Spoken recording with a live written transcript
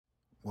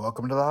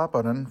Welcome to the Hot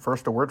Button.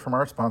 First, a word from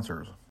our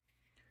sponsors.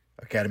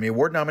 Academy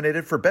Award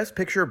nominated for Best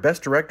Picture,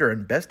 Best Director,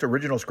 and Best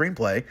Original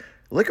Screenplay,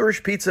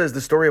 Licorice Pizza is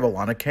the story of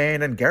Alana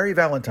Kane and Gary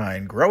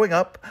Valentine growing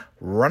up,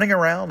 running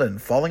around,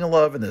 and falling in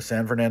love in the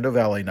San Fernando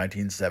Valley,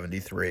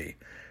 1973.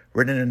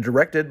 Written and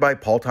directed by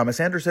Paul Thomas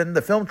Anderson,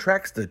 the film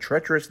tracks the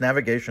treacherous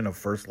navigation of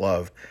first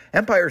love.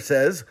 Empire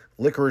says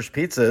Licorice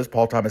Pizza is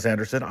Paul Thomas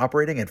Anderson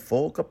operating at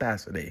full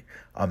capacity,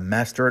 a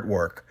master at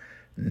work.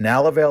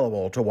 Now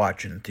available to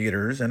watch in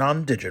theaters and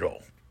on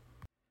digital.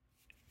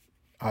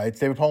 Hi, it's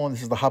David Poland.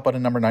 This is the Hot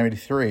Button number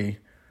 93,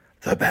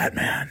 The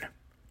Batman.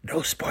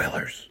 No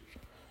spoilers.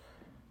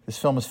 This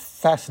film is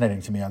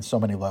fascinating to me on so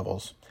many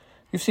levels.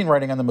 You've seen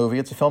writing on the movie.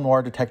 It's a film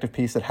noir detective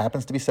piece that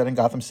happens to be set in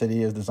Gotham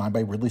City, as designed by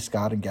Ridley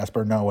Scott and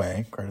Gaspar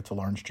Noé. Credit to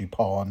Lawrence G.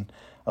 Paul and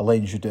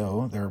Elaine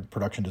Judeau, their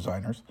production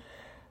designers.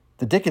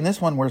 The dick in this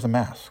one wears a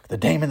mask. The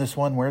dame in this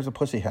one wears a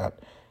pussy hat.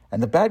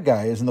 And the bad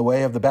guy is in the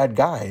way of the bad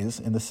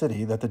guys in the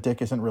city that the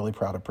dick isn't really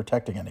proud of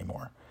protecting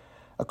anymore.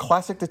 A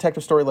classic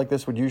detective story like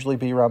this would usually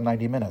be around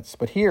 90 minutes,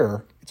 but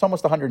here, it's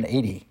almost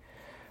 180.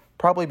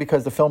 Probably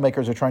because the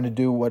filmmakers are trying to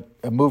do what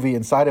a movie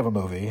inside of a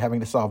movie, having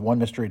to solve one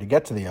mystery to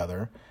get to the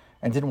other,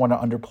 and didn't want to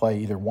underplay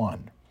either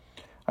one.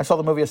 I saw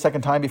the movie a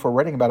second time before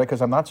writing about it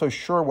because I'm not so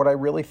sure what I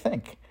really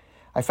think.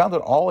 I found it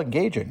all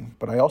engaging,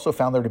 but I also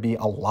found there to be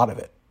a lot of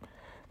it.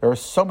 There are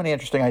so many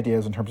interesting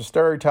ideas in terms of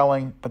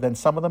storytelling, but then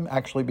some of them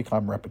actually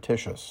become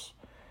repetitious.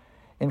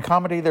 In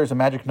comedy, there's a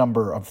magic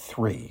number of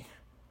 3.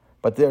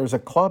 But there's a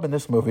club in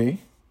this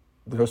movie,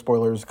 no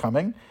spoilers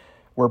coming,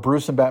 where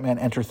Bruce and Batman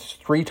enter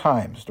 3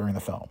 times during the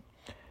film.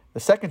 The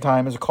second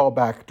time is a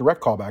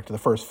direct callback to the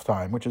first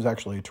time, which is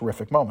actually a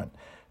terrific moment.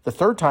 The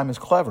third time is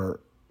clever,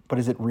 but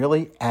is it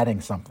really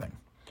adding something?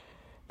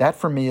 That,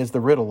 for me, is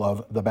the riddle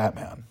of The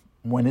Batman.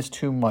 When is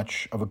too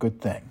much of a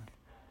good thing?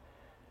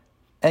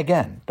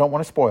 Again, don't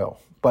want to spoil,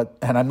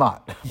 and I'm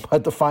not.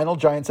 But the final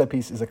giant set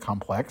piece is a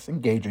complex,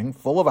 engaging,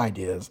 full of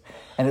ideas,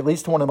 and it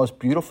leads to one of the most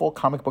beautiful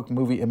comic book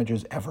movie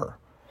images ever.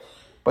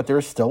 But there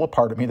is still a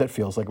part of me that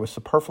feels like it was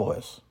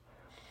superfluous.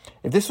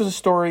 If this was a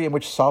story in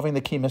which solving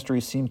the key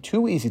mysteries seemed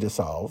too easy to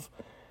solve,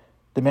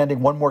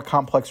 demanding one more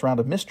complex round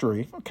of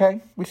mystery,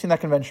 okay, we've seen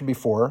that convention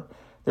before.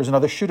 There's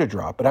another shoe to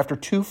drop. But after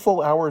 2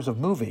 full hours of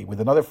movie,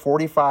 with another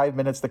 45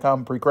 minutes to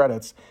come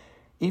pre-credits,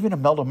 even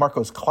Imelda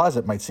Marco's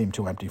closet might seem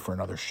too empty for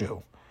another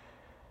shoe.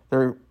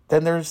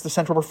 Then there's the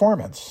central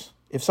performance.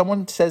 If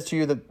someone says to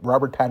you that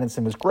Robert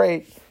Pattinson was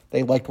great,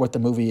 they liked what the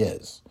movie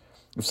is.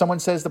 If someone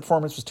says the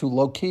performance was too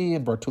low-key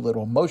and brought too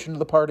little emotion to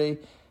the party,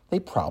 they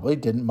probably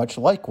didn't much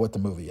like what the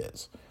movie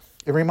is.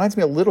 It reminds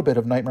me a little bit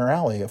of Nightmare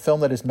Alley, a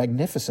film that is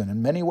magnificent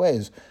in many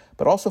ways,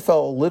 but also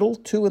fell a little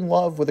too in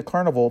love with the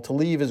carnival to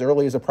leave as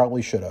early as it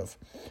probably should have.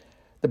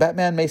 The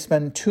Batman may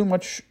spend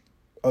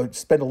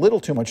a little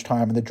too much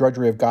time in the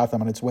drudgery of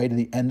Gotham on its way to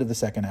the end of the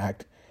second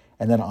act,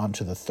 and then on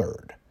to the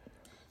third.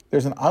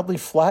 There's an oddly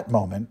flat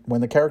moment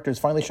when the character is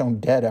finally shown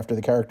dead after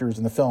the characters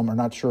in the film are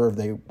not sure if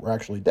they were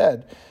actually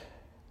dead.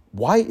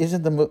 Why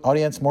isn't the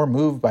audience more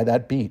moved by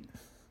that beat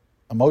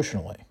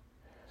emotionally?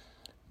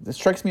 This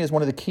strikes me as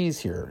one of the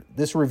keys here.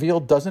 This reveal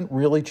doesn't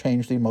really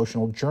change the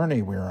emotional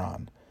journey we're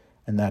on,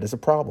 and that is a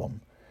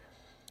problem.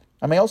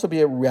 I may also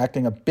be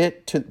reacting a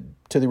bit to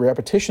the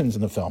repetitions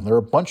in the film. There are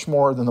a bunch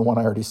more than the one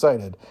I already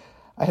cited.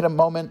 I had a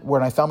moment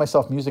when I found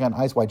myself musing on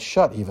Eyes Wide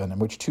Shut even, in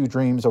which 2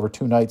 dreams over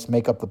 2 nights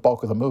make up the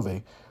bulk of the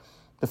movie.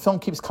 The film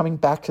keeps coming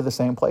back to the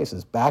same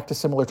places, back to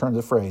similar turns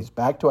of phrase,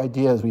 back to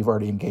ideas we've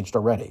already engaged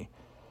already.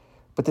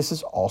 But this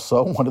is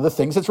also one of the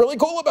things that's really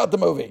cool about the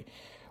movie.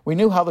 We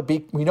know how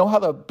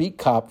the beat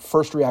cop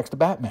first reacts to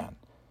Batman,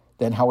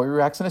 then how he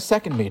reacts in a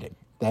second meeting,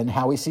 then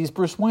how he sees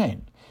Bruce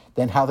Wayne,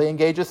 then how they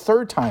engage a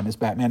third time as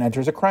Batman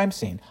enters a crime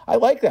scene. I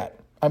like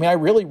that. I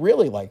really,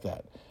 really like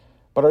that.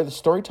 But are the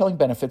storytelling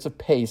benefits of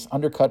pace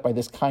undercut by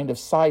this kind of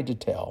side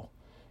detail?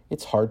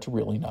 It's hard to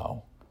really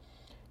know.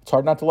 It's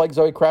hard not to like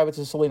Zoe Kravitz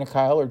as Selena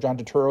Kyle or John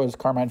Turturro as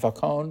Carmine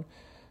Falcone.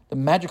 The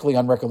magically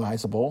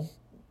unrecognizable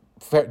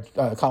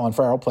Colin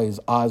Farrell plays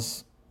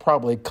Oz,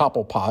 probably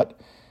Cobblepot.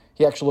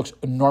 He actually looks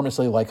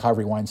enormously like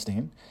Harvey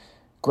Weinstein.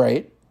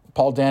 Great.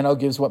 Paul Dano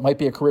gives what might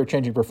be a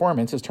career-changing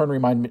performance. His turn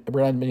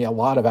reminded me a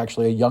lot of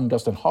actually a young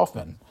Dustin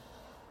Hoffman.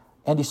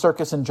 Andy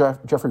Serkis and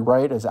Jeffrey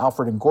Wright as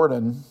Alfred and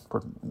Gordon,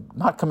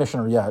 not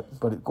Commissioner yet,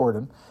 but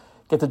Gordon,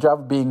 get the job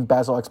of being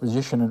Basil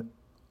Exposition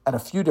at a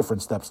few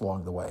different steps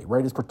along the way.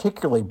 Wright is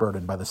particularly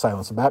burdened by the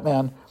silence of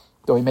Batman,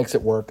 though he makes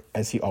it work,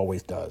 as he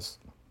always does.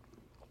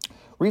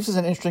 Reeves is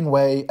an interesting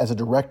way as a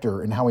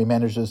director in how he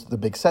manages the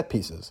big set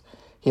pieces.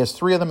 He has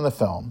 3 of them in the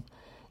film.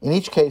 In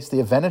each case, the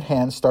event at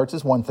hand starts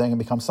as one thing and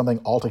becomes something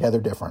altogether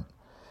different.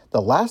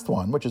 The last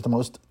one, which is the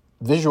most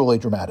visually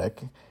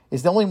dramatic,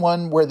 is the only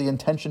one where the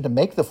intention to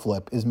make the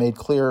flip is made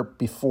clear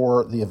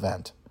before the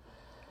event.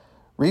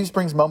 Reeves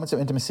brings moments of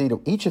intimacy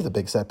to each of the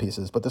big set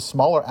pieces, but the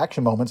smaller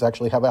action moments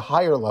actually have a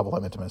higher level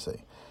of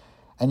intimacy.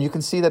 And you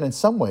can see that in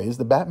some ways,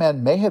 The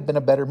Batman may have been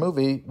a better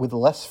movie with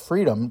less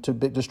freedom to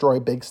destroy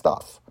big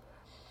stuff.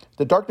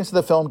 The darkness of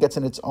the film gets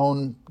its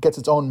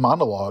own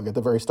monologue at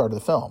the very start of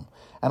the film.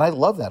 And I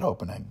love that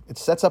opening. It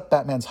sets up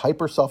Batman's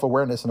hyper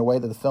self-awareness in a way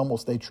that the film will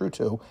stay true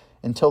to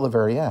until the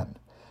very end.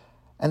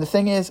 And the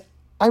thing is,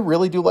 I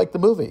really do like the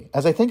movie.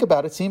 As I think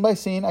about it, scene by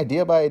scene,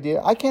 idea by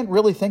idea, I can't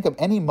really think of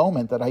any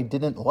moment that I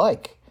didn't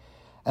like.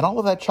 And all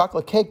of that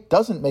chocolate cake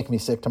doesn't make me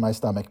sick to my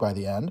stomach by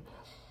the end.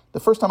 The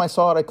first time I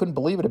saw it, I couldn't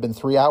believe it had been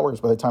 3 hours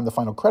by the time the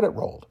final credit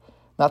rolled.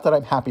 Not that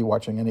I'm happy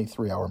watching any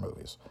 3-hour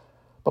movies.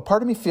 But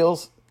part of me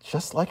feels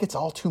just like it's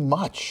all too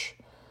much.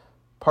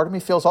 Part of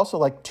me feels also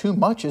like too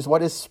much is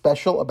what is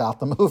special about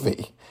the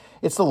movie.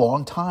 It's the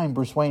long time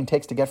Bruce Wayne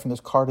takes to get from this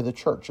car to the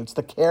church. It's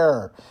the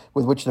care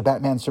with which the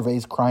Batman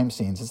surveys crime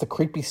scenes. It's the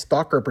creepy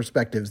stalker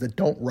perspectives that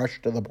don't rush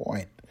to the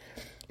point.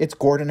 It's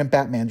Gordon and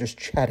Batman just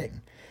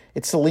chatting.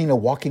 It's Selina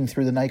walking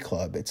through the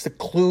nightclub. It's the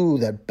clue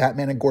that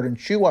Batman and Gordon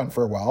chew on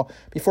for a while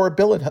before a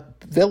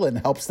villain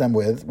helps them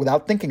with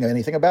without thinking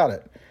anything about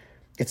it.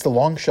 It's the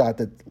long shot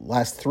that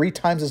lasts 3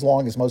 times as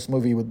long as most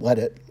movies would let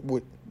it,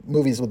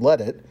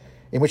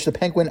 in which the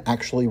Penguin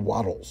actually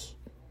waddles,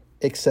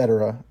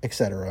 etc.,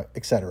 etc.,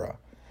 etc.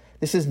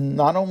 This is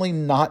not only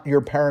not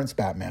your parents'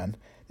 Batman,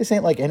 this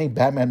ain't like any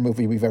Batman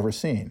movie we've ever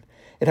seen.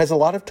 It has a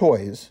lot of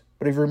toys,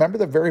 but if you remember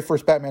the very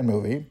first Batman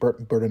movie,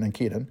 Burton and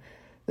Keaton,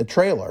 the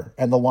trailer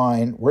and the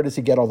line, "Where does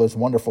he get all those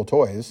wonderful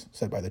toys?"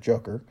 said by the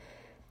Joker.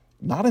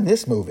 Not in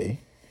this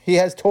movie. He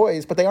has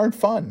toys, but they aren't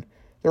fun.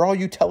 They're all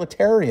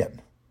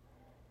utilitarian.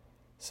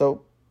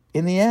 So,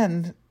 in the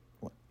end,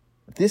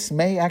 this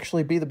may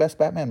actually be the best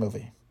Batman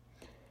movie.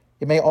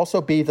 It may also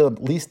be the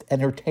least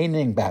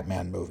entertaining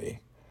Batman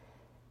movie.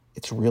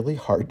 It's really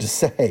hard to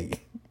say.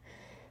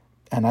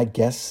 And I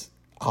guess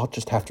I'll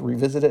just have to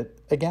revisit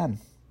it again.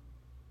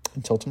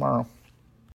 Until tomorrow.